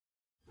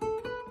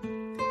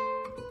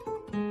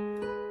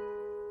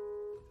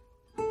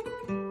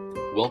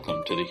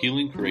Welcome to the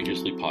Healing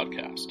Courageously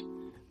podcast,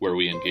 where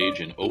we engage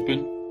in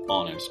open,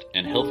 honest,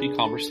 and healthy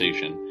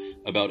conversation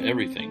about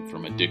everything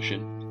from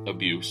addiction,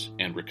 abuse,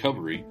 and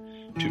recovery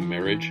to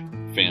marriage,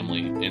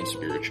 family, and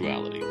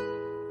spirituality.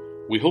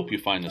 We hope you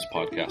find this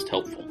podcast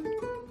helpful.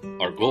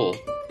 Our goal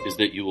is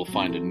that you will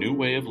find a new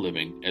way of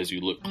living as you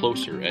look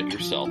closer at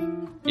yourself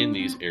in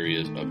these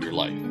areas of your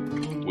life,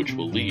 which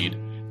will lead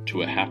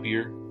to a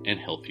happier and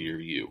healthier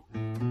you.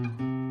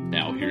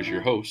 Now here's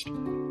your host,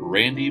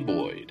 Randy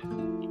Boyd.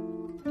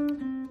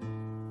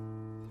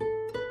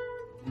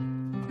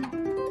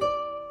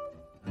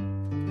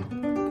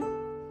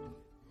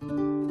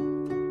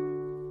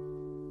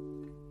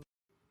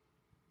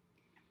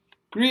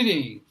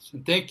 Greetings,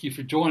 and thank you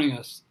for joining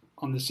us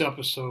on this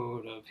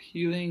episode of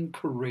Healing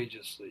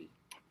Courageously.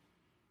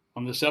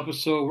 On this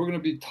episode, we're going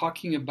to be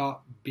talking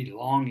about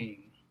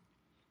belonging.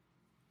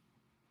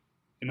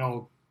 You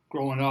know,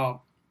 growing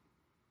up,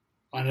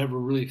 I never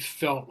really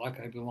felt like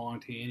I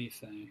belonged to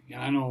anything.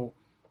 And I know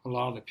a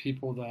lot of the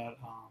people that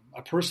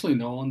I personally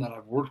know and that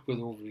I've worked with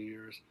over the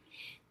years,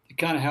 they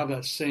kind of have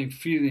that same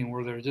feeling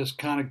where they're just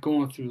kind of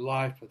going through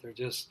life, but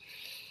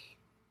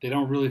they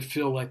don't really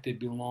feel like they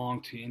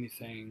belong to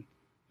anything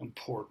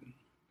important.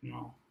 You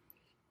know,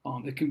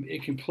 it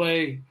can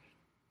play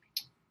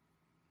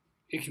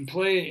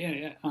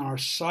on our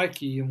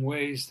psyche in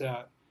ways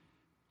that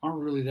aren't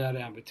really that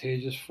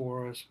advantageous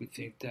for us. We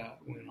think that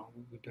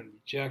we've been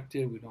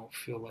rejected. We don't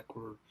feel like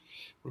we're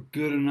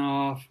good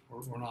enough,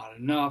 or we're not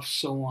enough,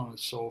 so on and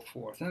so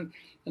forth. And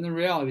the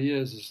reality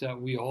is that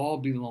we all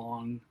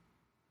belong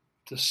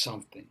to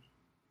something.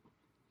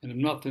 And if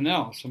nothing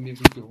else, we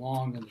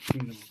belong in the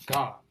kingdom of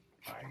God,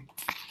 right?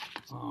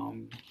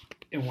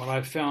 And what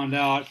I found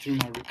out through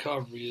my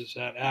recovery is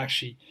that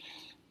actually,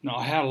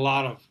 I had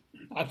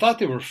I thought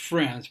they were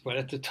friends, but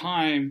at the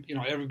time,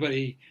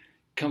 everybody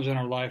comes in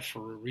our life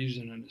for a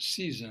reason and a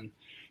season.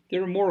 They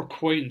were more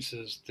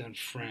acquaintances than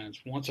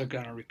friends. Once I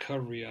got in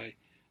recovery,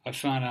 I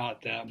found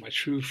out that my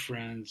true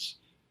friends,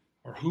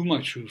 or who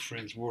my true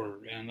friends were,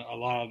 and a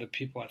lot of the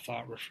people I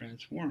thought were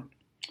friends weren't.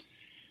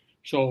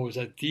 So it was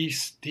a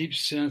deep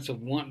sense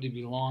of wanting to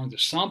belong to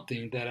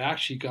something that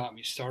actually got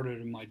me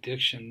started in my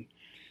addiction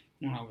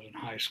when I was in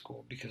high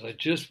school, because I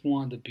just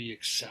wanted to be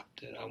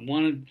accepted. I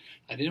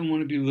didn't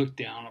want to be looked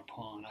down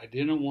upon. I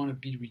didn't want to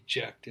be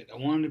rejected. I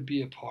wanted to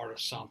be a part of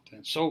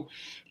something. So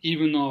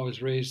even though I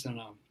was raised in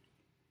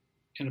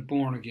a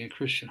born-again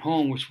Christian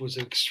home, which was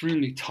an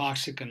extremely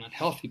toxic and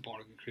unhealthy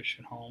born-again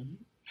Christian home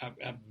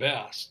at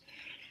best,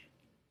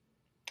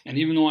 and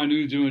even though I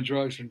knew doing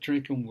drugs and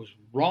drinking was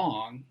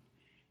wrong,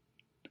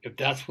 if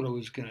that's what it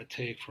was going to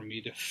take for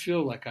me to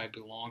feel like I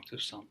belonged to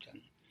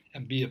something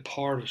and be a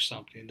part of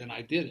something, then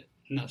I did it.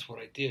 And that's what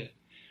I did.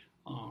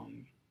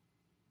 And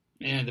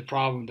the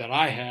problem that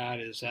I had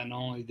is that not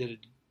only did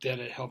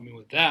it help me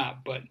with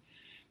that, but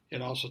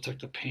it also took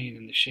the pain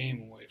and the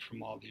shame away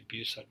from all the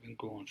abuse I've been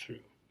going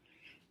through.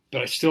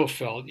 But I still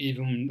felt,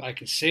 I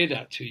can say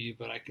that to you,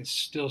 but I can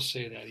still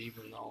say that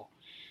even though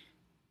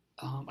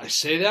I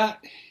say that,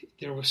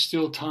 there was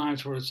still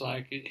times where it's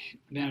like,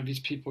 man, these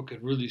people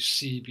could really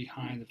see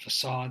behind the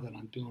facade that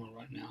I'm doing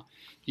right now,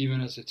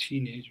 even as a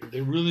teenager. They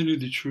really knew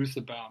the truth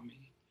about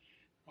me,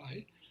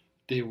 right?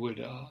 They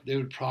would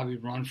probably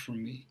run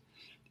from me.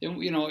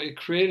 And, it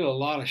created a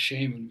lot of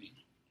shame in me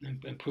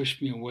and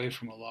pushed me away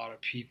from a lot of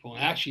people.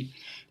 And actually,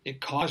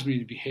 it caused me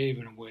to behave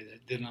in a way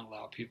that didn't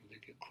allow people to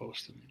get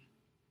close to me.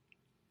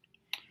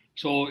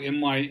 So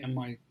in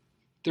my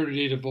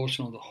 30-day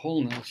devotional to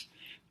wholeness,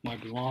 my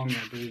belonging,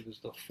 I believe, is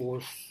the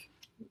fourth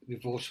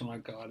devotional I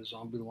got is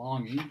on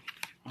belonging,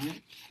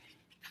 right?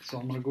 So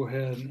I'm going to go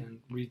ahead and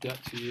read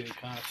that to you and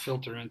kind of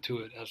filter into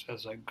it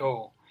as I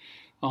go.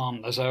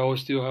 As I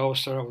always do, I always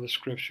start out with a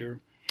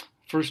scripture.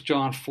 1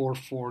 John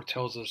 4:4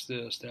 tells us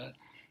this, that,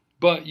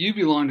 but you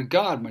belong to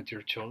God, my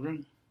dear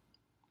children.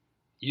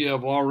 You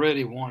have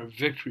already won a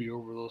victory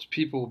over those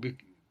people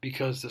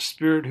because the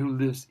Spirit who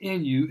lives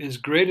in you is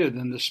greater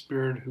than the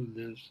Spirit who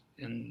lives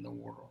in the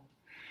world.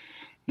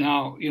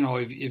 Now,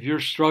 if you're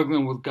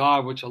struggling with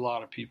God, which a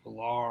lot of people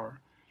are,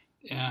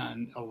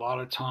 and a lot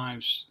of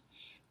times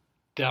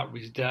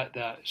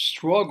that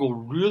struggle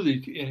really,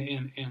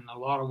 in a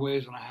lot of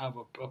ways, when I have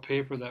a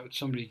paper that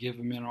somebody gave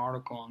me an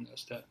article on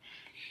this, that,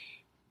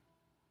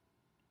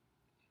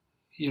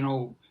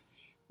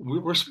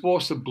 we're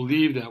supposed to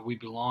believe that we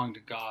belong to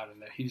God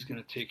and that He's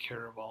going to take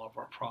care of all of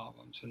our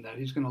problems and that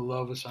He's going to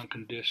love us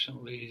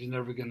unconditionally. He's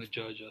never going to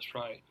judge us,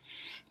 right?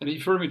 And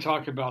you've heard me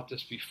talk about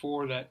this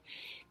before, that,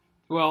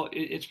 well,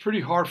 it's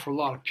pretty hard for a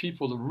lot of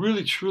people to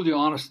really, truly,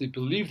 honestly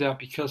believe that,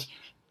 because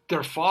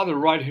their Father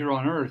right here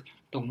on earth,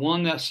 the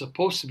one that's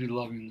supposed to be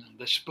loving them,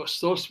 that's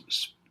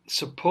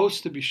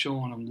supposed to be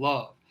showing them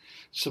love,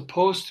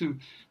 supposed to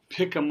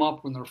pick them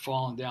up when they're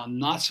falling down,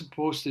 not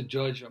supposed to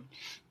judge them,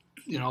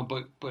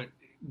 but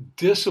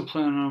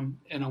discipline them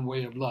in a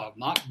way of love,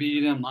 not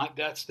beat them.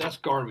 That's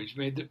garbage.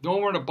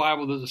 Nowhere in the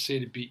Bible does it say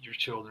to beat your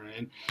children.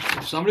 And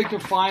if somebody can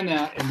find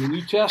that in the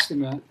New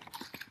Testament,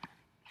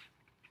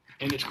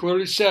 and it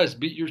clearly says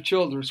beat your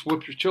children,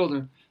 whip your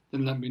children,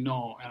 then let me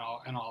know,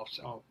 and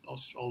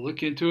I'll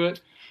look into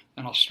it,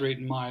 and I'll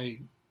straighten my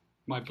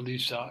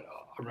beliefs out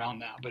around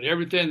that. But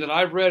everything that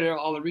I've read,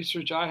 all the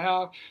research I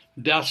have,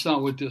 that's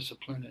not what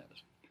discipline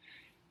is.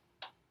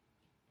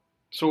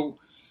 So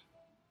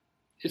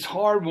it's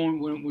hard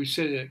when we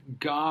say that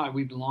God,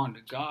 we belong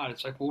to God.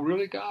 It's like, well,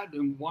 really, God?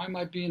 Then why am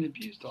I being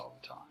abused all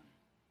the time?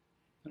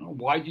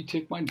 Why'd you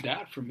take my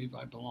dad from me if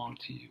I belong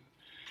to you?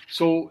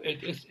 So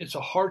it's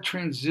a hard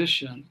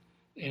transition,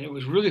 and it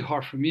was really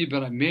hard for me,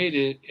 but I made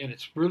it, and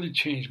it's really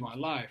changed my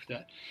life.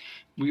 That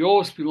we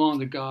always belong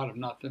to God, if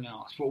nothing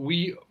else. But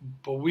we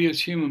as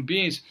human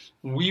beings,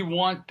 we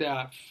want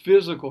that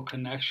physical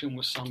connection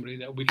with somebody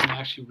that we can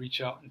actually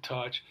reach out and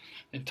touch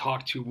and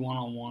talk to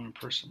one-on-one in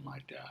person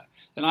like that.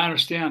 And I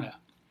understand that.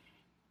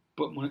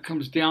 But when it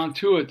comes down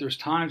to it, there's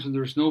times when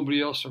there's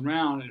nobody else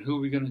around, and who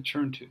are we going to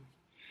turn to?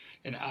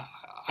 And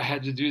I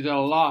had to do that a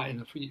lot in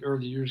the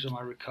early years of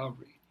my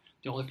recovery.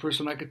 The only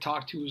person I could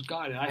talk to was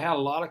God. And I had a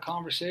lot of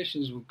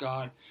conversations with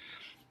God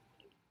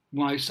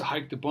when I used to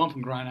hike the bump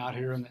and grind out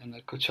here in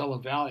the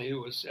Coachella Valley. It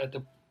was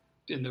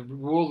in the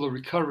world of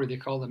recovery, they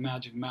call it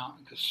Magic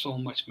Mountain, because so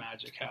much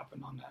magic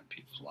happened on that in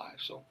people's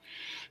lives. So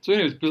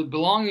anyways,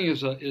 belonging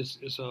is a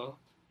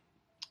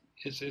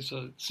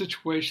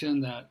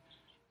situation that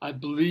I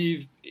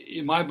believe,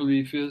 my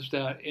belief is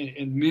that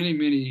in many,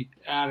 many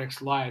addicts'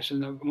 lives,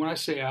 and when I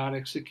say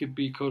addicts, it could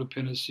be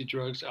codependency,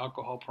 drugs,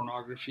 alcohol,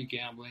 pornography,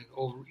 gambling,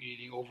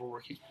 overeating,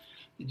 overworking,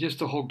 just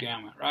the whole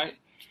gamut, right?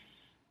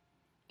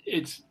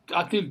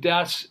 I think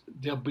that's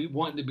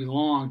wanting to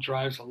belong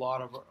drives a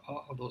lot of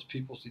those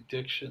people's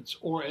addictions,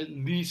 or at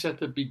least at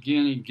the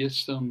beginning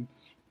gets them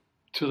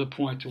to the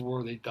point to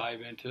where they dive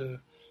into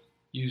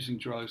using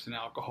drugs and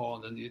alcohol,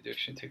 and then the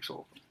addiction takes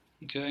over.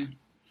 Okay,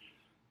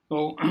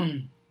 so.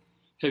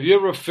 Have you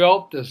ever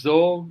felt as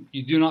though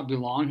you do not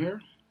belong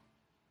here?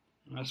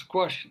 That's a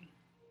question.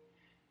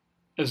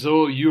 As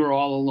though you are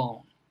all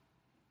alone.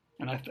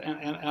 And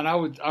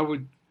I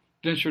would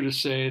venture to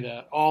say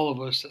that all of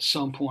us at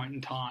some point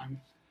in time,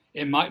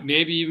 it might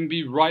maybe even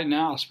be right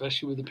now,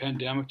 especially with the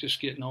pandemic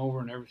just getting over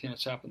and everything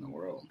that's happened in the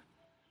world.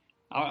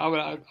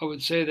 I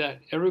would say that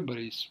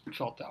everybody's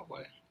felt that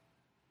way.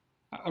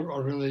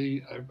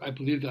 I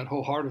believe that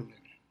wholeheartedly.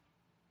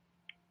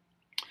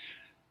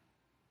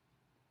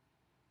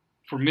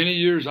 For many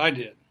years I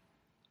did.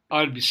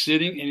 I would be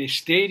sitting in a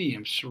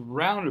stadium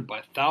surrounded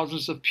by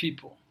thousands of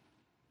people,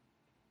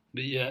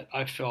 but yet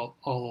I felt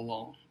all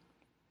alone.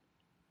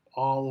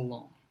 All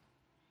alone.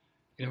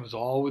 And it was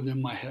all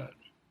within my head,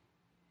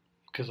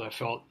 because I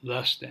felt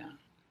less than,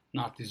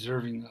 not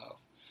deserving of.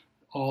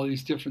 All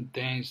these different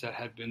things that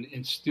had been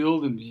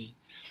instilled in me,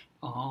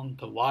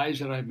 the lies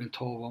that I'd been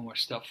told by my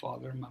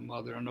stepfather and my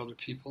mother and other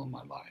people in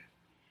my life,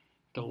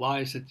 the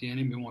lies that the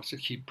enemy wants to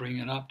keep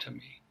bringing up to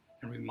me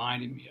and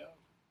reminding me of.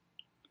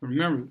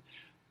 Remember,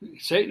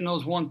 Satan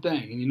knows one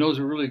thing, and he knows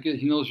it really good.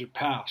 He knows your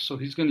past, so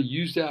he's going to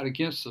use that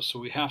against us, so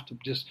we have to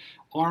just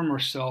arm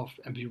ourselves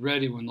and be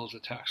ready when those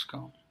attacks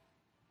come.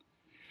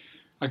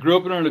 I grew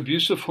up in an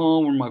abusive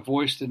home where my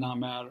voice did not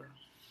matter,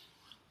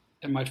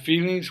 and my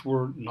feelings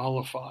were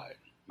nullified.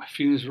 My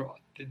feelings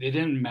they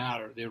didn't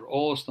matter. They were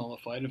always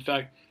nullified. In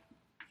fact,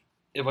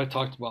 if I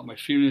talked about my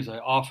feelings, I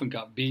often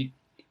got beat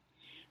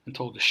and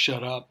told to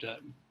shut up, that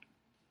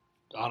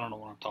I don't know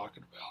what I'm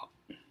talking about.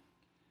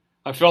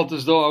 I felt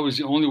as though I was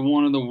the only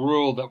one in the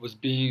world that was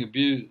being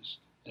abused.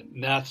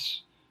 And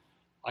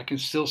I can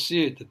still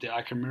see it today.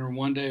 I can remember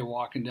one day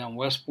walking down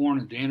Westbourne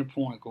and Dana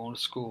Point going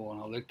to school,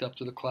 and I looked up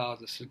to the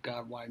clouds and said,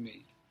 God, why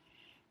me?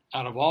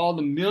 Out of all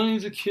the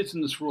millions of kids in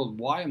this world,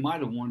 why am I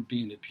the one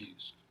being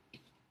abused?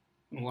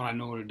 And what I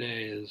know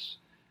today is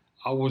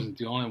I wasn't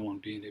the only one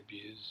being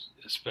abused,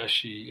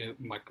 especially a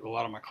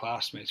lot of my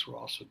classmates were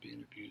also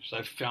being abused.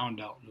 I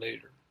found out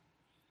later.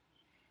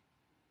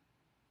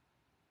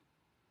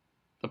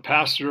 The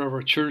pastor of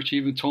our church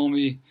even told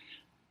me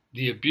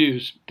the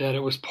abuse, that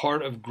it was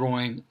part of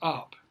growing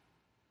up.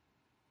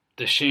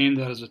 The shame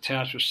that is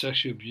attached with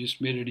sexual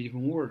abuse made it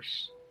even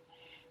worse.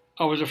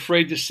 I was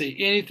afraid to say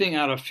anything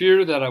out of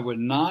fear that I would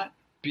not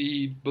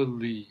be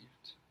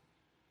believed.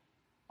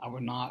 I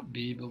would not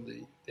be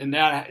believed. And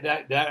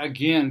that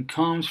again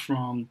comes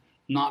from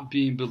not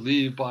being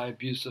believed by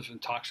abusive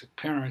and toxic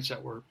parents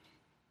that were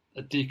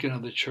a deacon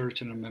of the church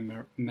and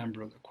a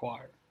member of the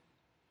choir.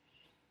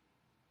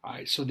 All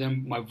right, so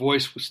then my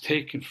voice was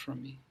taken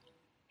from me.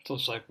 So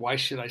it's like, why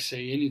should I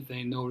say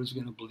anything? Nobody's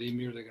going to believe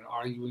me, or they're going to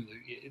argue with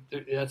me.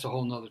 That's a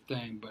whole nother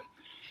thing. But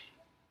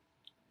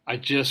I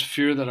just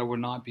fear that I would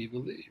not be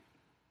believed.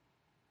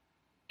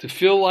 To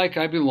feel like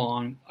I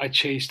belong, I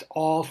chased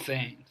all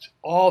things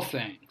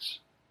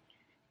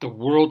the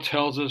world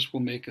tells us will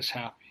make us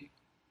happy.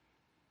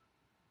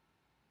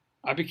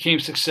 I became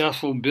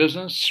successful in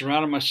business,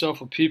 surrounded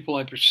myself with people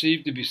I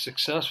perceived to be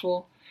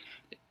successful,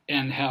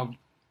 I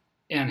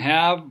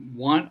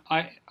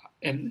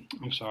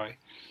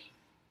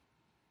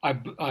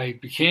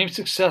became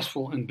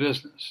successful in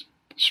business,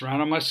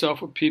 surrounded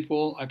myself with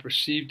people I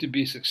perceived to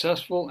be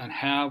successful and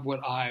have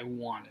what I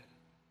wanted.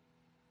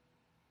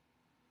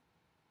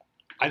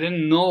 I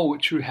didn't know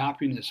what true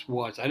happiness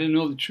was. I didn't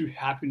know that true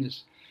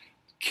happiness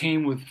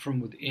came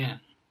from within.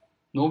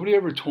 Nobody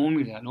ever told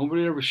me that.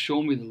 Nobody ever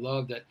showed me the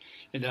love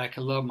and that I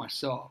could love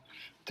myself.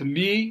 To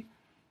me,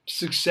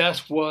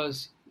 success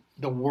was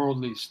the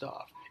worldly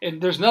stuff.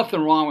 And there's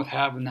nothing wrong with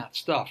having that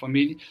stuff. I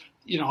mean,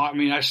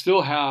 I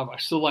still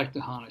like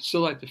to hunt. I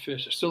still like to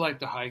fish. I still like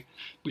to hike.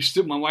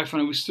 My wife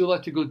and I, we still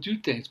like to go do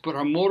things, but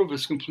our motive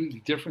is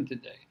completely different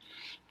today.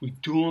 We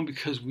do them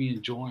because we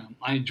enjoy them.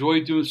 I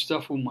enjoy doing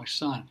stuff with my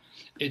son.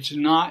 It's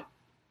not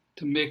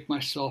to make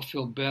myself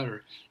feel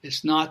better.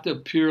 It's not to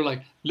appear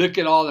like, look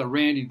at all that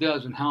Randy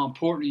does and how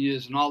important he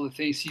is and all the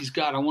things he's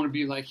got. I want to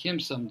be like him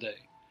someday.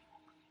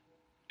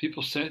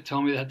 People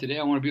tell me that today.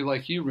 I want to be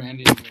like you,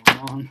 Randy. I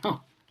go,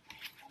 no.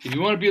 If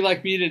you want to be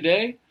like me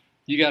today,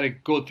 you got to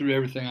go through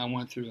everything I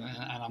went through, and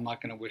I'm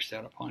not going to wish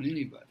that upon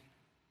anybody.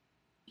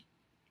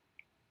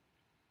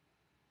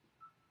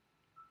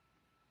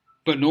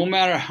 But no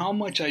matter how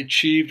much I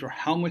achieved or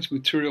how much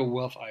material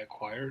wealth I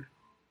acquired,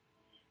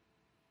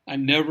 I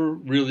never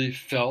really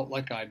felt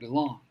like I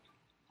belonged.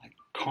 I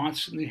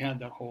constantly had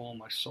that hole in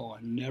my soul.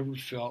 I never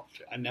felt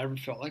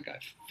like I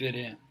fit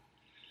in.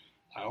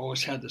 I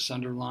always had this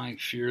underlying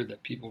fear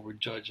that people were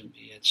judging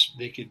me.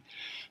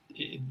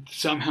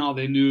 Somehow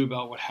they knew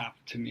about what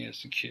happened to me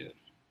as a kid.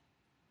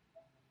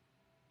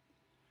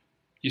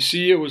 You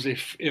see, it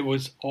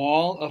was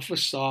all a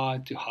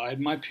facade to hide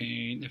my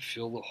pain and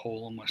fill the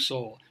hole in my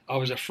soul. I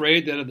was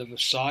afraid that if the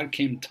facade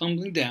came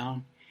tumbling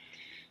down,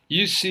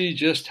 you see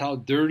just how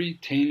dirty,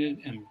 tainted,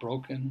 and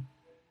broken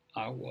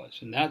I was.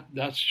 And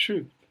that's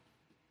true.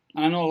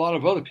 I know a lot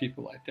of other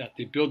people like that.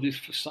 They build these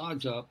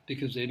facades up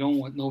because they don't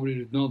want nobody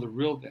to know the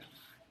real them.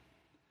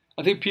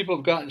 I think people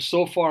have gotten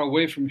so far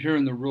away from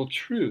hearing the real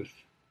truth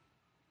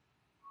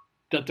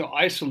that they'll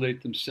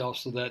isolate themselves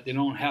so that they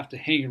don't have to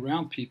hang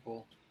around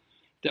people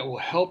that will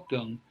help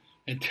them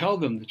and tell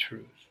them the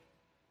truth.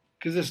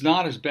 Because it's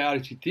not as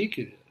bad as you think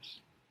it is.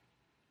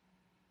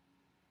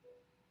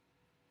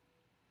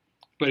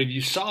 But if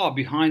you saw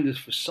behind this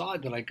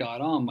facade that I got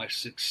on, my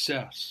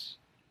success,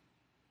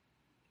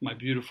 my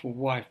beautiful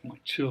wife, my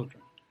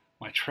children,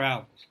 my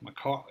travels, my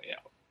car,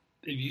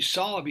 if you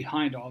saw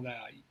behind all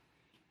that,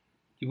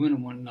 you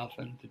wouldn't want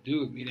nothing to do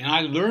with me. And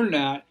I learned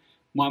that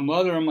my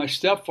mother and my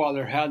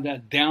stepfather had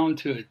that down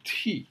to a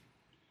T.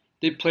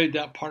 They played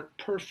that part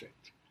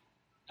perfect.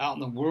 Out in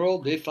the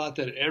world, they thought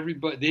that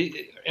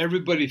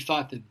everybody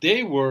thought that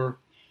they were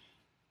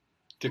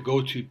the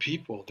go-to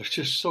people. They're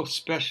just so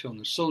special, and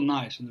they're so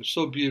nice, and they're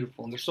so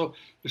beautiful, and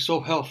they're so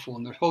helpful,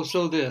 and they're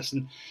so this,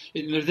 and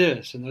they're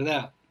this, and they're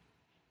that.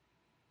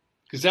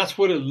 Because that's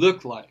what it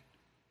looked like.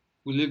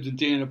 We lived in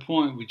Dana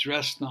Point. We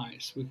dressed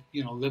nice. We,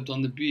 lived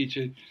on the beach.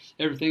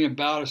 Everything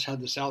about us had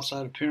this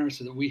outside appearance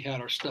that we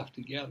had our stuff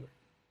together.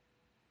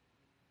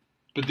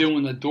 But then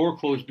when the door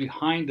closed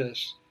behind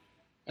us,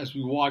 as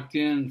we walked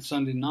in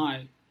Sunday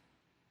night,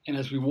 and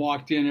as we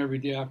walked in every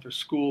day after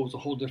school, it was a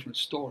whole different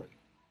story.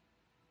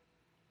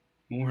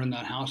 When we were in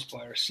that house by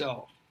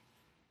ourselves,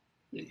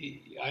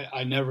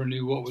 I never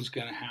knew what was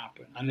going to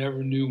happen. I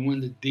never knew when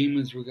the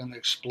demons were going to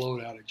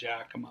explode out of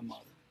Jack and my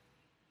mother.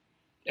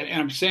 And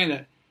I'm saying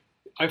that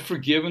I've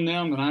forgiven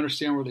them, and I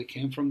understand where they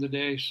came from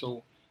today.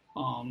 So,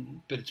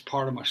 but it's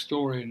part of my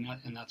story,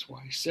 and that's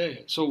why I say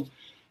it. So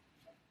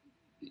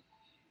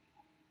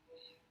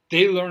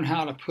they learned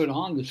how to put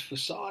on this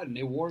facade, and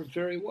they wore it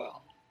very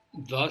well.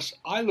 Thus,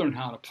 I learned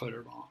how to put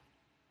it on.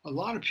 A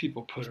lot of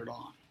people put it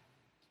on.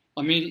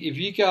 I mean, if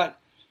you got,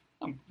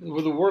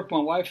 with the work my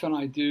wife and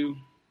I do,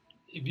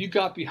 if you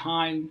got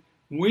behind,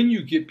 when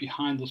you get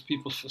behind those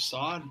people's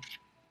facade,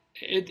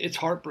 it's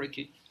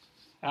heartbreaking.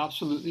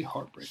 Absolutely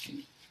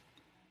heartbreaking.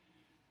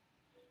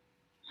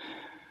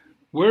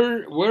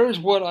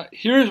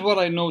 Here's what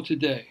I know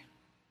today.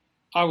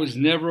 I was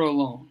never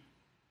alone.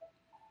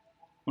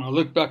 When I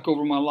look back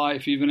over my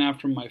life, even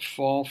after my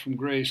fall from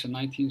grace in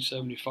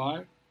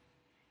 1975,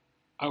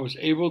 I was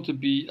able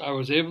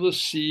to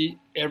see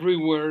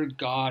everywhere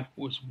God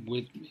was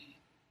with me.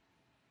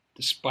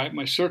 Despite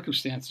my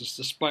circumstances,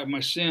 despite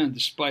my sin,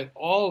 despite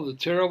all of the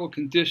terrible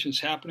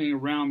conditions happening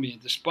around me,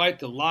 and despite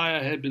the lie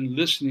I had been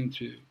listening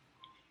to,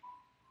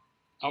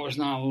 I was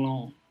not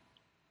alone.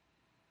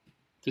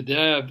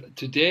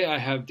 Today I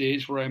have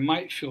days where I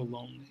might feel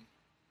lonely.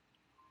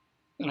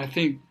 And I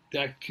think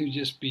that can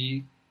just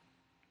be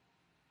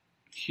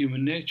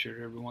human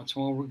nature. Every once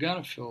in a while we're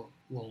going to feel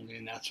lonely,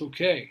 and that's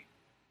okay.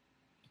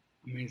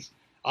 I mean,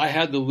 I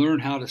had to learn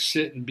how to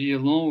sit and be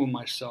alone with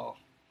myself.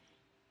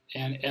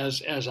 And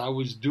as I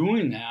was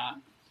doing that,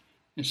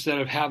 instead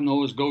of having to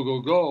always go, go,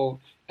 go,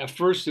 at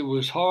first it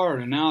was hard,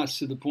 and now it's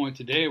to the point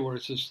today where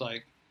it's just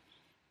like,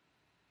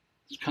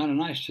 it's kind of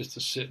nice just to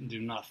sit and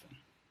do nothing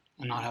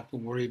and not have to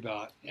worry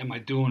about, am I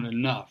doing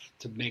enough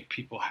to make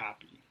people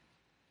happy?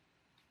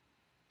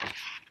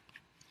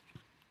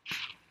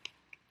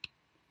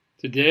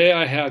 Today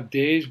I have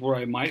days where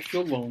I might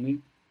feel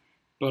lonely,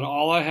 but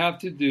all I have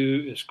to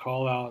do is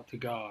call out to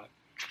God,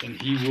 and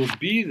He will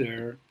be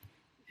there.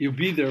 He'll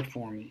be there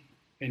for me,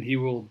 and He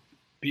will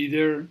be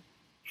there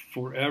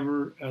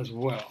forever as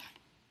well.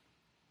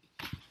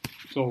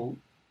 So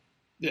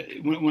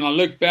when I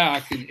look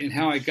back and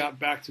how I got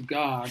back to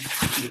God,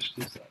 it's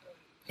just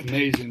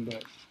amazing.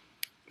 But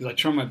because I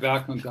turned my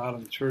back on God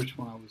and the church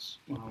when I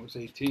was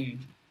 18,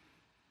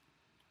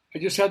 I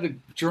just had to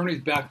journey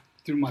back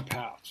through my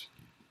past.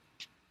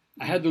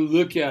 I had to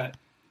look at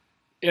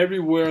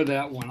everywhere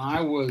that when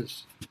I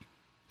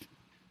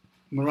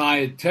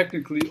had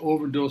technically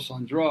overdosed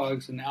on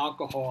drugs and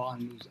alcohol,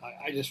 and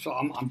I just felt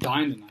I'm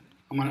dying tonight.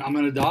 I'm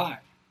going to die.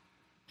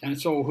 And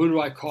so who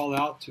do I call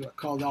out to? I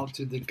called out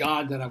to the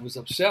God that I was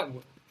upset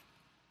with,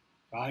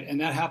 right?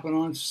 And that happened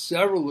on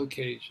several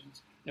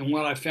occasions. And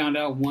what I found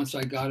out once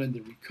I got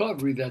into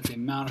recovery, that the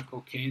amount of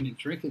cocaine and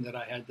drinking that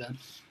I had done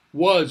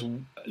was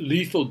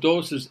lethal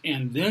doses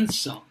and then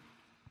some.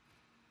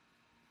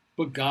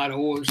 But God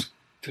always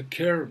took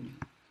care of me.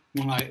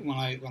 When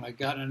I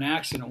got in an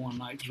accident one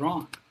night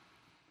drunk,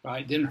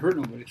 right? Didn't hurt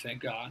nobody,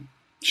 thank God.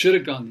 Should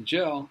have gone to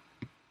jail.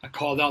 I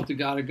called out to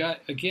God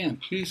again.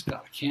 Please,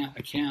 God,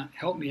 I can't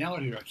help me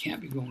out here. I can't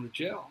be going to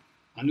jail.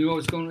 I knew I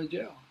was going to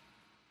jail.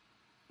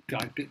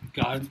 God,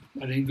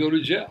 I didn't go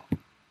to jail.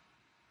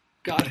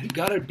 God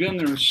had been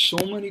there in so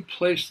many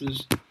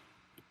places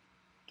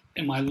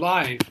in my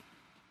life,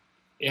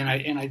 and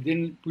I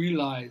didn't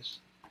realize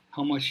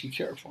how much He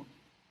cared for me.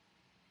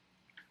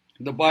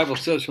 The Bible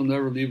says He'll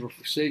never leave or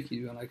forsake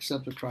you, and I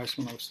accepted Christ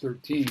when I was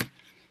 13,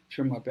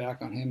 turned my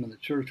back on Him in the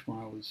church when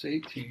I was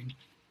 18,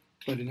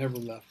 but He never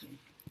left me.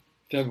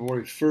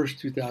 February 1st,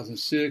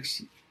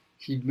 2006,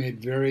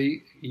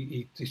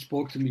 He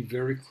spoke to me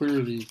very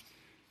clearly,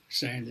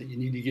 saying that you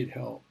need to get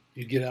help.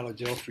 You get out of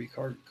jail free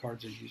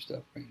cards are used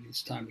up, right?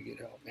 It's time to get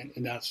help.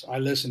 And I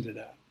listened to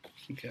that,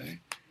 okay?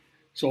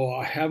 So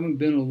I haven't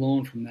been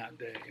alone from that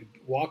day.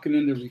 Walking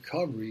into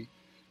recovery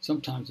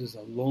sometimes is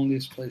the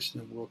loneliest place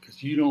in the world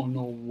because you don't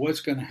know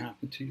what's going to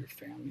happen to your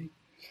family.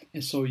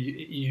 And so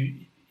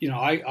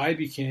I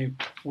became,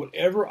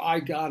 whatever I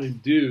got to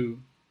do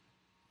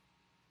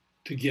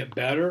to get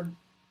better,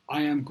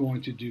 I am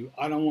going to do.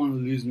 I don't want to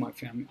lose my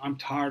family. I'm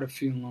tired of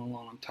feeling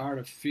alone. I'm tired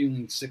of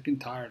feeling sick and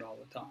tired all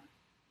the time,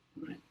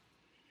 right?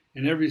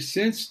 And ever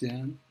since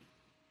then,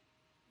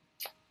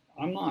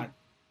 I'm not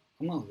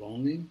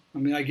lonely. I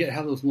mean, I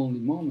have those lonely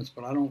moments,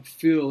 but I don't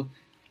feel.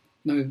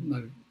 Let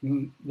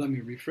me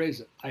rephrase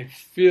it. I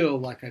feel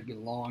like I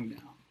belong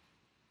now.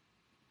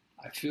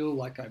 I feel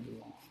like I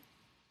belong.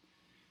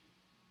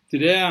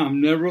 Today,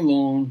 I'm never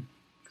alone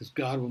because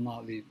God will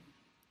not leave me.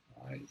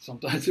 Right?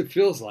 Sometimes it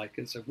feels like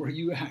it's like, where are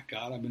you at,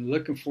 God? I've been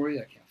looking for you.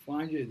 I can't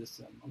find you.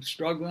 I'm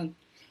struggling,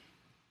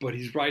 but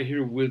He's right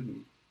here with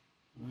me.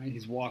 Right?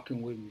 He's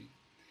walking with me.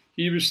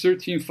 Hebrews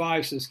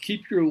 13:5 says,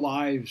 keep your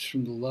lives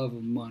from the love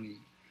of money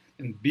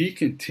and be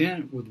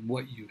content with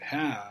what you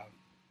have,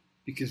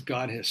 because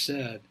God has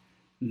said,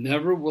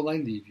 never will I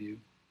leave you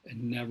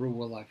and never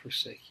will I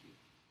forsake you.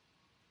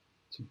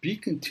 So be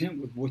content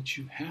with what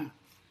you have.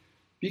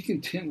 Be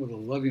content with a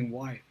loving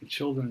wife and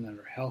children that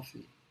are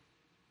healthy.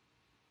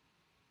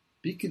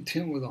 Be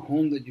content with a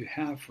home that you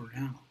have for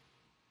now.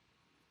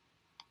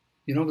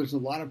 You know, there's a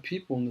lot of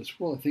people in this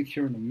world, I think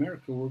here in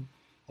America,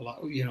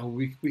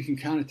 we can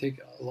kind of take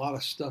a lot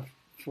of stuff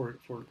for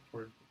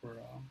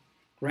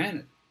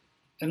granted,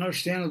 and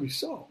understandably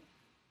so.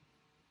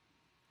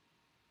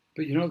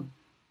 But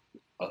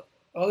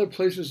other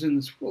places in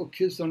this world,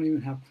 kids don't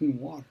even have clean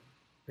water.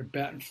 They're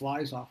batting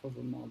flies off of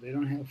them all. They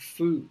don't have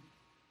food.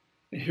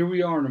 And here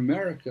we are in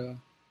America,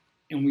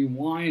 and we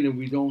whine and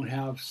we don't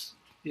have,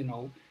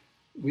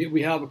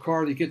 we have a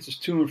car that gets us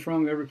to and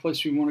from every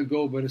place we want to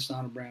go, but it's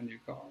not a brand new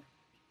car.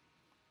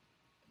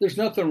 There's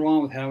nothing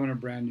wrong with having a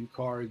brand new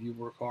car if you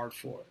work hard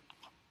for it,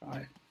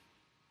 right?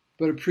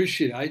 But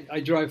appreciate it. I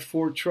drive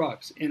Ford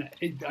trucks, and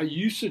I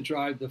used to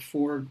drive the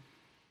Ford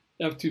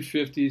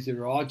F-250s. They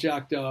were all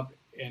jacked up,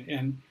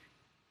 and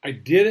I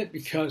did it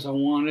because I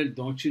wanted,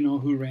 don't you know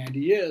who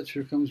Randy is?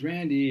 Here comes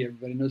Randy.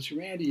 Everybody knows who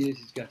Randy is.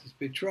 He's got this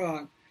big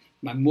truck.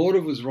 My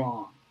motive was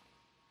wrong.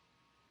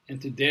 And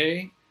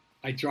today,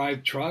 I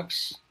drive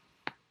trucks,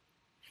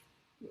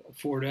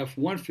 Ford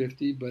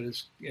F-150, but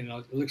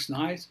it looks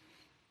nice,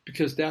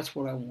 because that's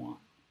what I want.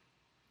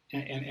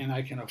 And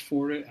I can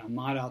afford it. I'm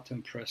not out to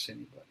impress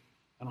anybody.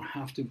 I don't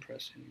have to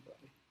impress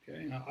anybody.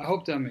 Okay? I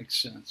hope that makes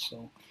sense.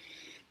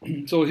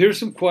 So here's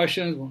some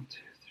questions. 1, 2,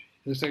 3.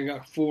 Looks like I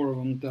got 4 of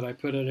them that I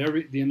put at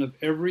the end of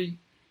every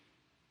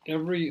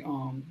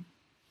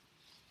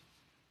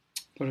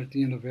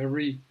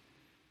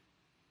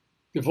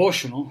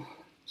devotional.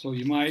 So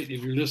you might,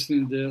 if you're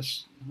listening to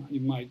this, you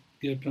might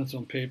get a pencil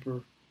and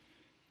paper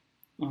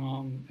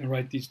and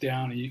write these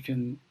down, and you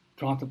can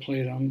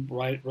contemplate them,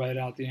 write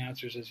out the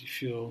answers as you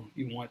feel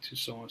you want to,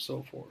 so on and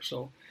so forth.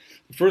 So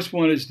the first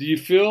one is, do you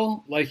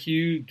feel like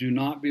you do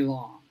not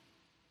belong?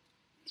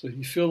 So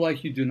you feel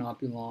like you do not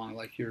belong,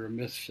 like you're a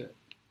misfit,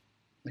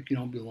 like you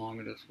don't belong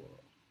in this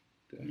world.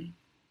 Okay?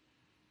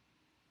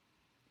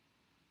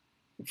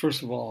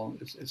 First of all,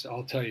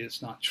 I'll tell you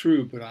it's not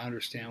true, but I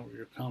understand where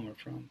you're coming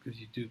from,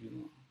 because you do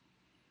belong.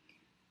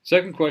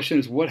 Second question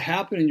is, what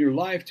happened in your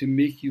life to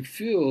make you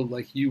feel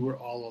like you were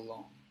all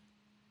alone?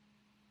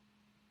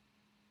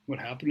 what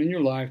happened in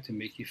your life to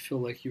make you feel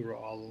like you were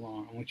all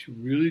alone? I want you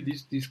really,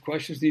 these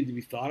questions need to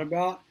be thought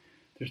about.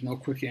 There's no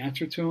quick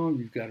answer to them.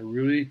 You've got to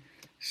really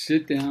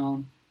sit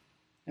down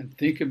and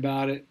think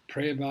about it,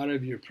 pray about it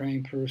if you're a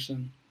praying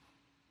person,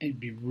 and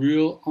be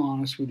real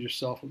honest with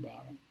yourself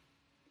about it.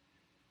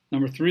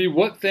 Number 3,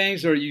 what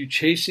things are you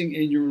chasing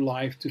in your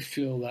life to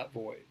fill that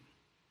void?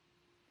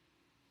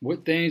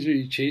 What things are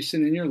you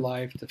chasing in your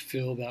life to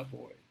fill that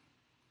void?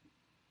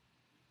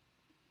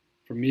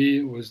 For me,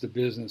 it was the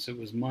business, it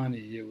was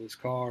money, it was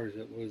cars,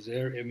 it was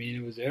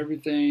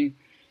everything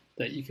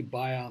that you could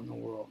buy out in the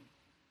world.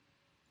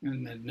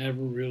 And that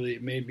never really,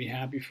 it made me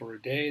happy for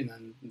a day, and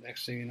then the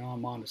next thing you know,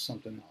 I'm on to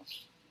something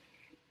else.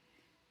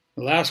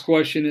 The last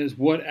question is,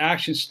 what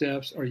action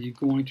steps are you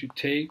going to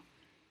take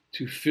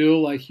to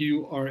feel like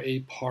you are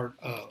a part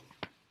of?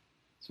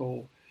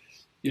 So,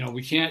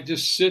 we can't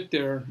just sit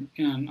there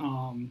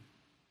and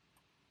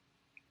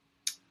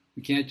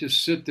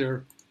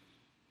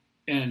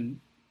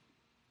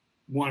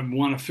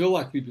want to feel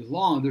like we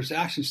belong. There's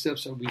action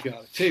steps that we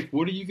got to take.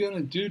 What are you going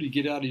to do to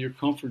get out of your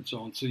comfort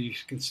zone so you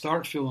can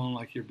start feeling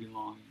like you're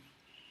belonging?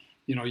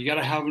 You got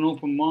to have an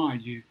open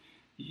mind.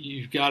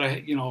 You've got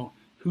to,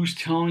 who's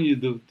telling you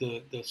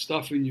the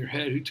stuff in your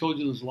head? Who told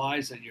you those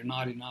lies that you're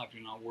not enough,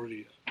 you're not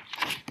worthy of?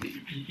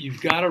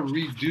 You've got to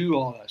redo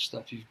all that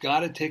stuff. You've got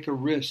to take a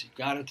risk. You've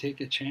got to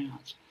take a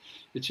chance.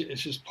 It's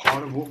just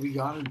part of what we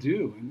got to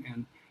do.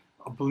 And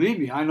believe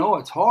me, I know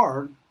it's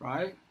hard,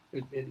 right?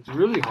 It's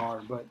really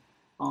hard, but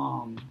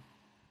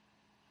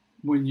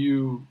when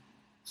you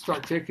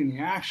start taking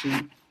the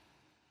action,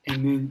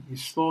 and then you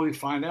slowly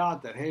find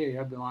out that, hey,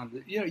 I belong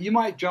to, you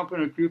might jump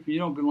in a group and you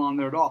don't belong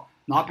there at all.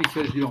 Not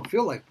because you don't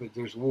feel like, but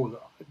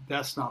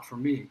that's not for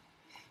me.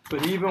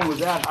 But even with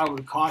that, I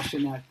would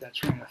caution that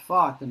train of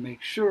thought to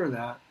make sure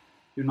that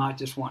you're not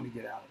just wanting to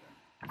get out of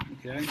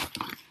there. Okay?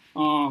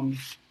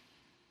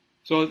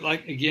 So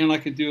like I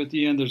do at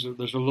the end, there's a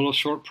little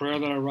short prayer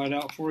that I write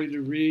out for you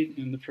to read.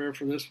 And the prayer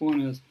for this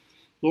one is,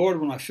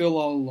 Lord, when I feel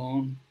all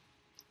alone,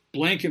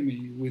 blanket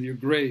me with your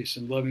grace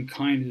and loving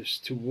kindness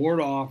to ward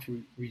off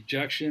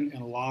rejection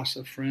and loss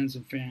of friends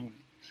and family.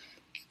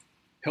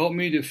 Help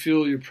me to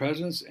feel your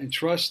presence and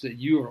trust that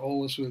you are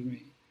always with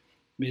me.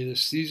 May the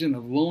season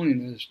of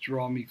loneliness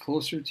draw me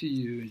closer to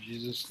you in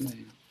Jesus'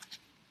 name.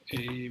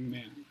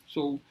 Amen.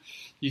 So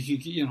you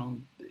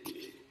can,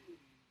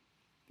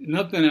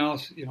 nothing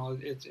else,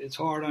 it's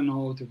hard, I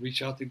know, to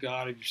reach out to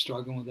God if you're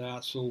struggling with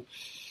that. So,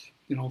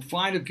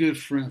 find a good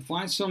friend.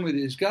 Find somebody.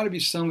 There's got to be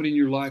somebody in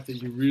your life that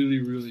you really,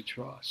 really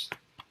trust.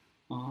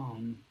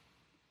 And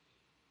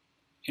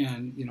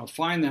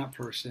find that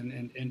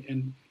person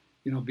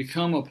and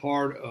become a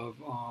part of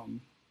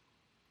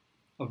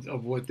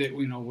what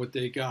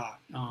they got.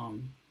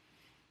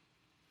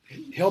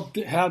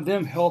 Have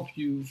them help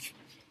you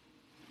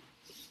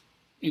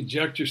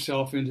inject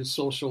yourself into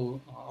social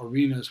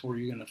arenas where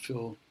you're going to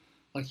feel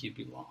like you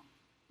belong.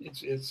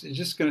 It's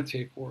just going to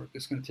take work.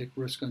 It's going to take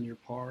risk on your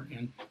part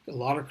and a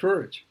lot of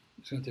courage.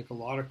 It's going to take a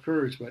lot of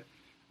courage, but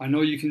I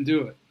know you can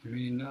do it. I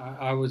mean,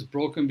 I was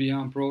broken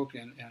beyond broke,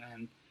 and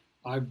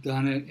I've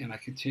done it, and I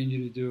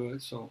continue to do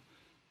it. So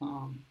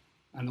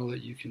I know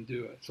that you can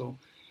do it. So,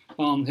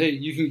 hey,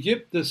 you can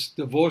get this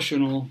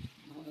devotional,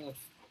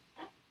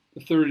 the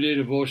 30-day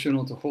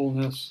devotional to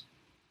wholeness,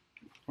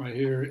 right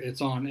here. It's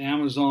on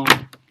Amazon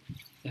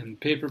and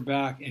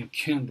paperback and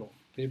Kindle.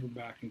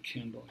 Paperback and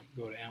Kindle. You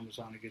can go to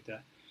Amazon to get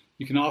that.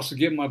 You can also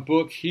get my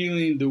book,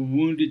 Healing the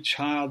Wounded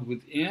Child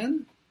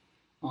Within.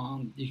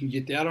 You can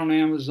get that on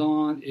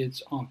Amazon.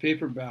 It's on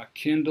paperback,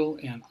 Kindle,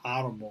 and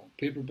Audible.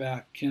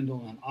 Paperback,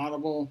 Kindle, and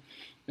Audible.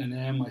 And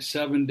then my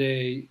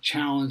 7-day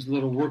challenge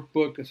little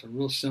workbook. It's a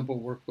real simple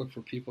workbook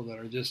for people that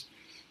are just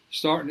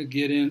starting to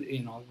get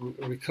in,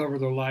 recover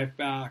their life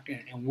back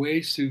and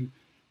ways to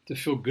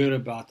feel good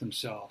about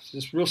themselves.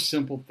 Just real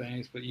simple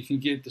things, but you can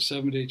get the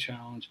 7-day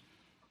challenge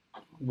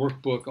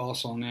workbook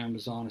also on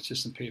Amazon. It's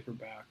just in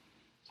paperback.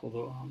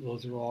 So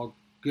those are all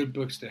good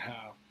books to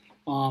have.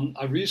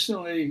 I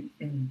recently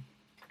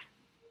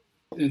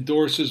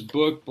endorsed this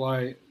book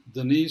by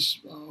Denise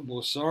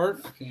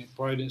Bossart. I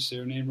probably didn't say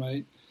her name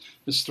right.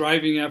 The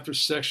Thriving After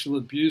Sexual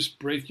Abuse: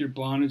 Break Your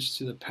Bondage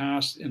to the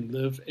Past and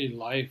Live a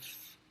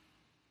Life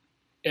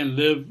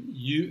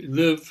you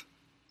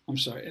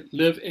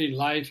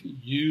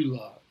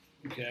love.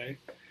 Okay,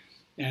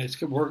 and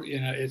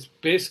it's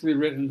basically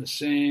written in the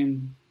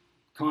same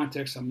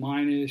context of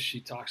mine is. She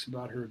talks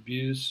about her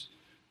abuse,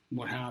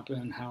 what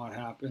happened, how it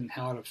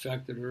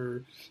affected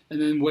her,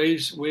 and then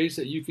ways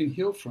that you can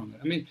heal from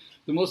it. I mean,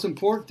 the most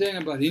important thing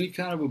about any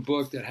kind of a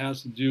book that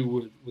has to do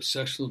with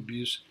sexual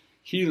abuse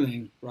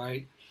healing,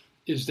 right,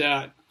 is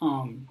that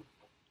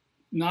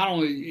not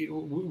only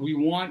we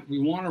want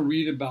to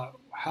read about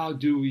how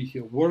do we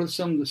heal, what are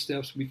some of the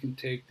steps we can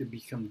take to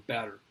become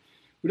better.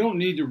 We don't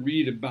need to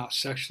read about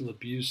sexual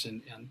abuse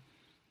and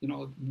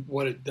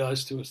what it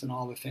does to us and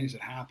all the things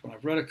that happen.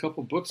 I've read a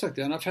couple books like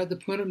that, and I've had to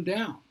put them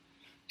down.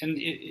 And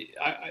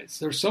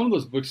there's some of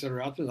those books that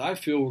are out there that I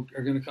feel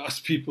are going to cause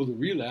people to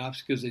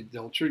relapse because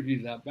they'll trigger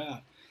you that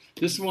bad.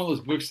 this is one of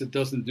those books that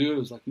doesn't do it. It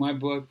was like my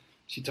book.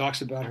 She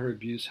talks about her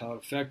abuse, how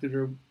it affected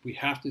her. We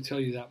have to tell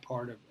you that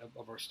part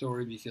of our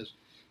story, because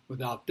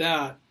without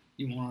that,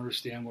 you won't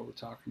understand what we're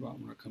talking about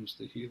when it comes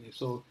to healing.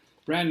 So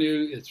brand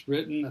new, it's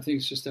written. I think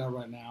it's just out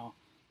right now.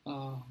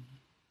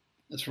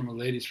 It's from a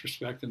lady's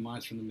perspective.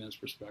 Mine's from the men's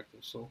perspective.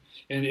 So,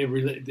 and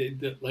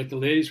like the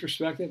lady's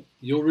perspective,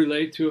 you'll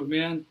relate to it,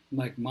 men.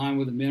 Like mine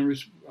with the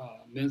men's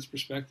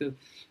perspective,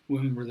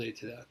 women relate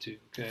to that too.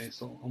 Okay,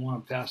 so I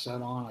want to pass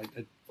that on.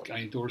 I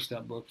endorsed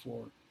that book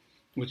for,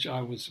 which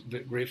I was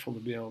grateful to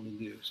be able to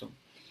do. So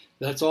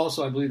that's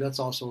also, I believe that's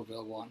also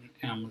available on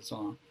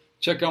Amazon.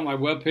 Check out my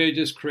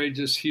webpages,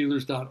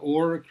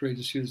 courageoushealers.org,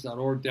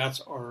 courageoushealers.org. That's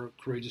our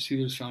Courageous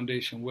Healers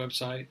Foundation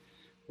website,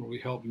 where we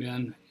help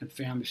men and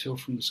families heal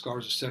from the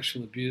scars of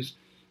sexual abuse.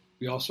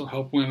 We also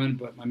help women,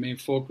 but my main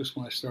focus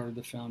when I started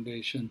the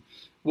foundation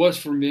was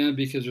for men,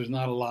 because there's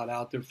not a lot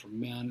out there for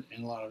men,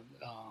 and a lot of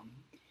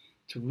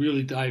to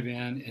really dive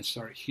in and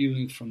start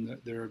healing from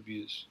their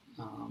abuse.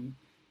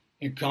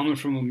 And coming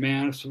from a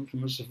man,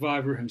 from a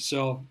survivor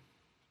himself,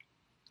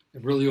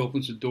 it really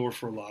opens the door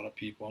for a lot of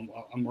people.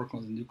 I'm working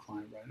with a new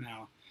client right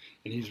now,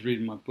 and he's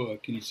reading my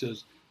book, and he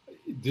says,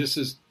 this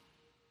is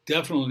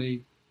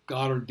definitely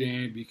God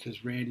ordained,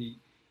 because Randy,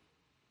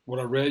 what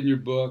I read in your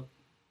book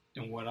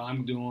and what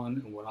I'm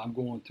doing and what I'm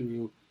going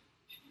through,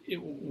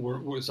 it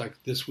was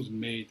like this was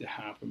made to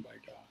happen by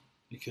God,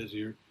 because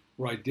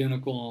we're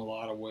identical in a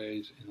lot of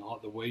ways, and all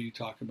the way you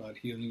talk about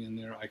healing in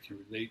there, I can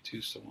relate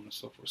to, so on and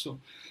so forth.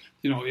 So,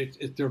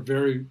 they're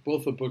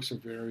both the books are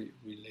very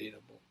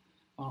relatable.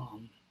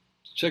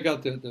 Check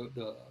out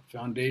the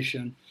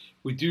foundation.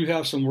 We do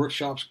have some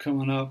workshops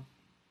coming up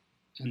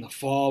in the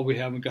fall. We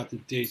haven't got the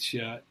dates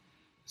yet.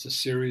 It's a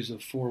series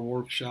of 4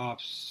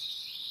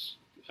 workshops.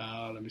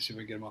 Let me see if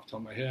I can get them off the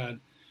top of my head.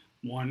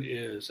 One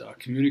is a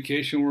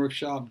communication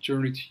workshop,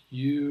 Journey to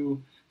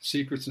You,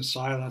 Secrets and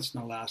Silence,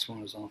 and the last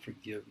one is on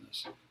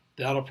forgiveness.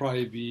 That'll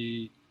probably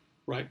be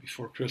right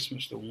before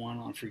Christmas, the one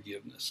on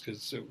forgiveness, because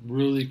it's a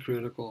really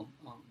critical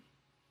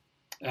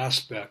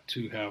aspect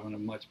to having a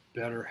much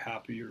better,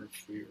 happier,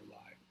 freer life.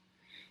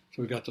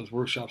 So we got those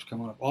workshops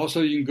coming up.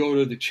 Also, you can go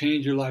to the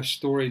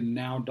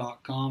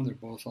ChangeYourLifeStoryNow.com. They're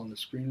both on the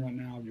screen right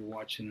now if you're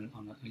watching it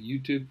on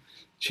YouTube.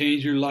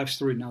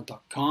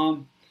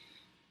 ChangeYourLifeStoryNow.com.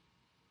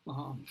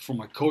 For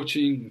my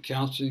coaching and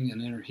counseling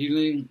and inner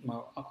healing.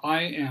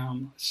 I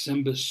am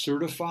SYMBA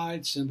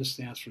certified. SYMBA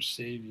stands for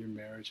Save Your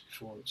Marriage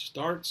Before It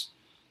Starts.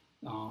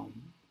 My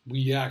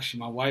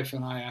wife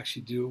and I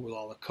actually do it with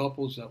all the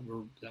couples that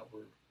we're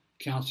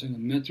counseling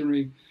and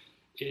mentoring.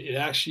 It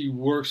actually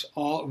works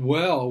all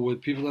well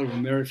with people that have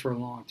been married for a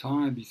long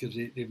time, because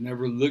they've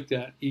never looked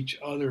at each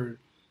other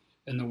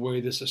in the way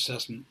this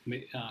assessment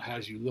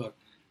has you look.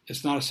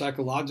 It's not a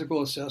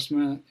psychological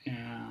assessment,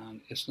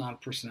 and it's not a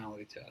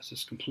personality test.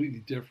 It's completely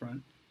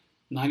different,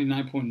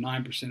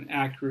 99.9%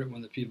 accurate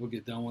when the people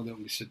get done with it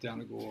and we sit down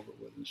and go over it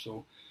with them.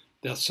 So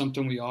that's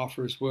something we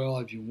offer as well.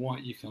 If you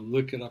want, you can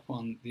look it up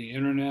on the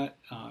internet,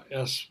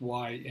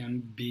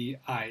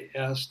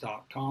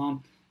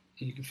 symbis.com.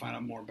 And you can find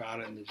out more about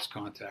it, and just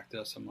contact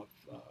us. I'm a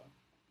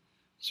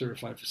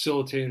certified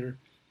facilitator.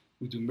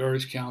 We do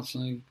marriage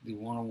counseling, do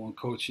one-on-one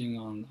coaching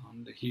on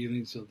the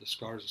healings of the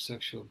scars of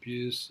sexual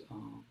abuse,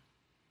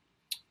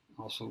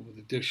 also with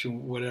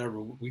addiction, whatever.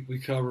 We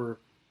cover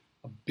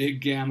a big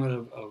gamut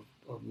of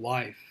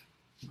life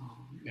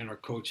in our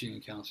coaching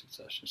and counseling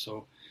sessions.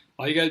 So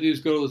all you got to do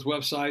is go to those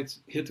websites,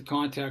 hit the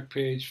contact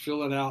page,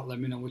 fill it out, let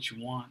me know what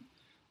you want.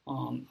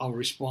 I'll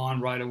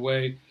respond right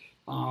away.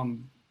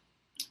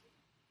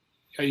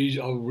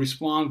 I'll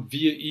respond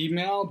via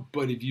email,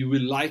 but if you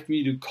would like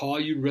me to call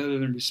you rather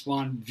than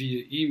respond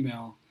via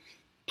email,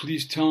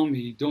 please tell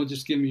me. Don't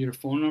just give me your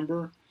phone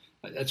number.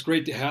 That's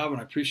great to have,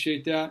 and I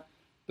appreciate that.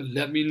 But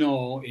let me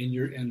know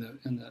in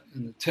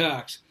the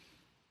text.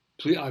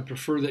 Please, I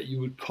prefer that you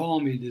would call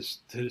me to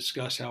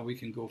discuss how we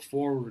can go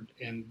forward,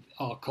 and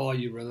I'll call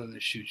you rather than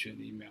shoot you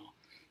an email.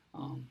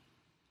 And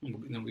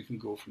then we can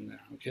go from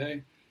there.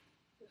 Okay.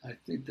 I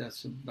think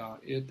that's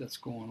about it. That's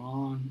going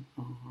on.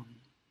 I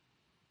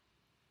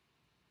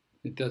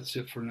think that's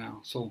it for now.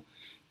 So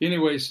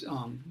anyways,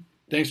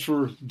 thanks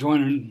for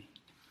joining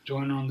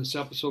on this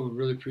episode. We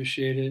really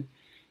appreciate it.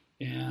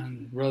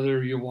 And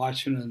whether you're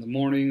watching in the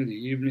morning, the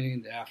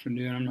evening, the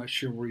afternoon, I'm not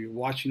sure where you're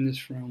watching this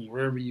from,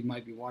 wherever you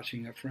might be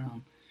watching it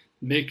from,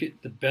 make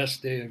it the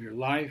best day of your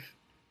life.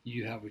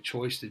 You have a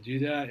choice to do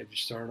that. If you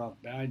start off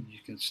bad, you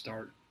can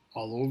start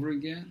all over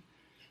again.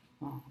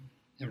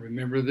 And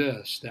remember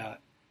this, that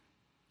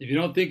if you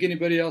don't think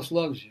anybody else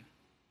loves you,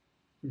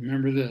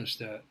 remember this,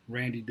 that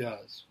Randy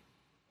does.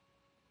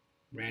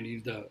 Randy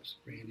does.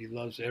 Randy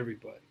loves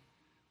everybody.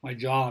 My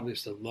job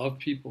is to love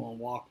people and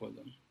walk with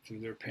them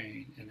through their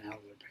pain and out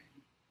of their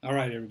pain. All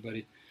right,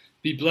 everybody.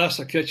 Be blessed.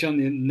 I'll catch you on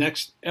the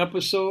next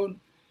episode.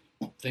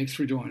 Thanks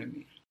for joining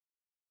me.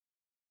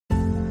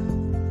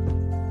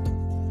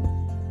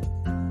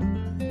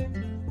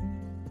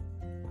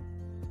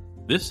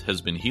 This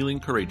has been Healing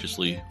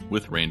Courageously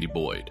with Randy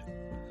Boyd.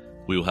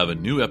 We will have a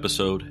new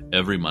episode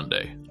every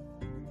Monday.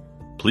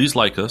 please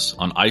like us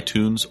on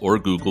iTunes or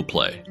Google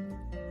Play.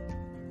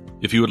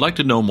 If you would like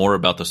to know more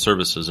about the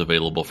services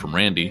available from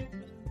Randy,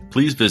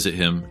 please visit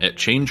him at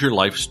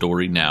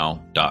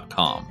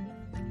changeyourlifestorynow.com.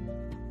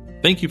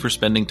 Thank you for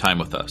spending time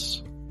with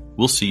us.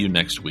 We'll see you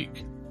next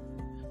week.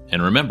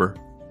 And remember,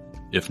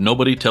 if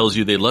nobody tells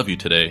you they love you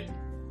today,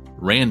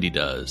 Randy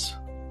does.